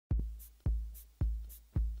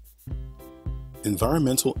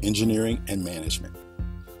Environmental Engineering and Management.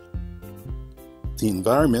 The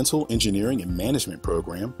Environmental Engineering and Management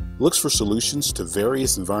program looks for solutions to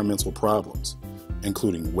various environmental problems,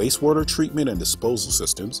 including wastewater treatment and disposal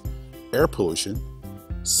systems, air pollution,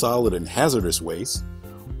 solid and hazardous waste,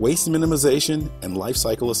 waste minimization and life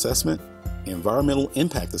cycle assessment, environmental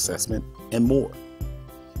impact assessment, and more.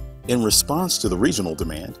 In response to the regional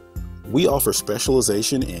demand, we offer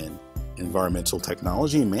specialization in environmental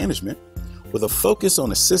technology and management with a focus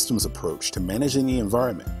on a systems approach to managing the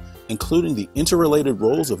environment, including the interrelated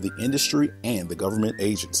roles of the industry and the government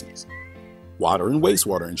agencies. Water and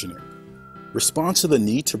wastewater engineering responds to the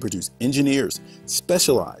need to produce engineers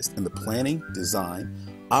specialized in the planning, design,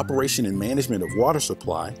 operation, and management of water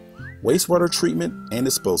supply, wastewater treatment, and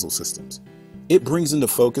disposal systems. It brings into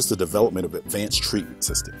focus the development of advanced treatment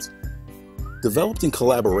systems. Developed in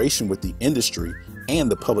collaboration with the industry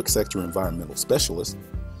and the public sector environmental specialists,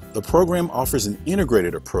 the program offers an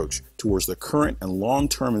integrated approach towards the current and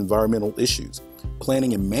long-term environmental issues,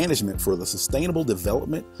 planning and management for the sustainable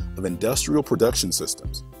development of industrial production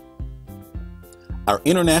systems. Our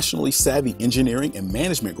internationally savvy engineering and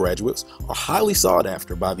management graduates are highly sought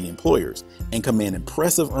after by the employers and command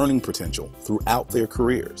impressive earning potential throughout their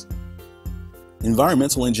careers.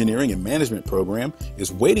 Environmental Engineering and Management program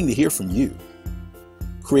is waiting to hear from you,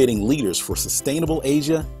 creating leaders for sustainable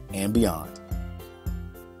Asia and beyond.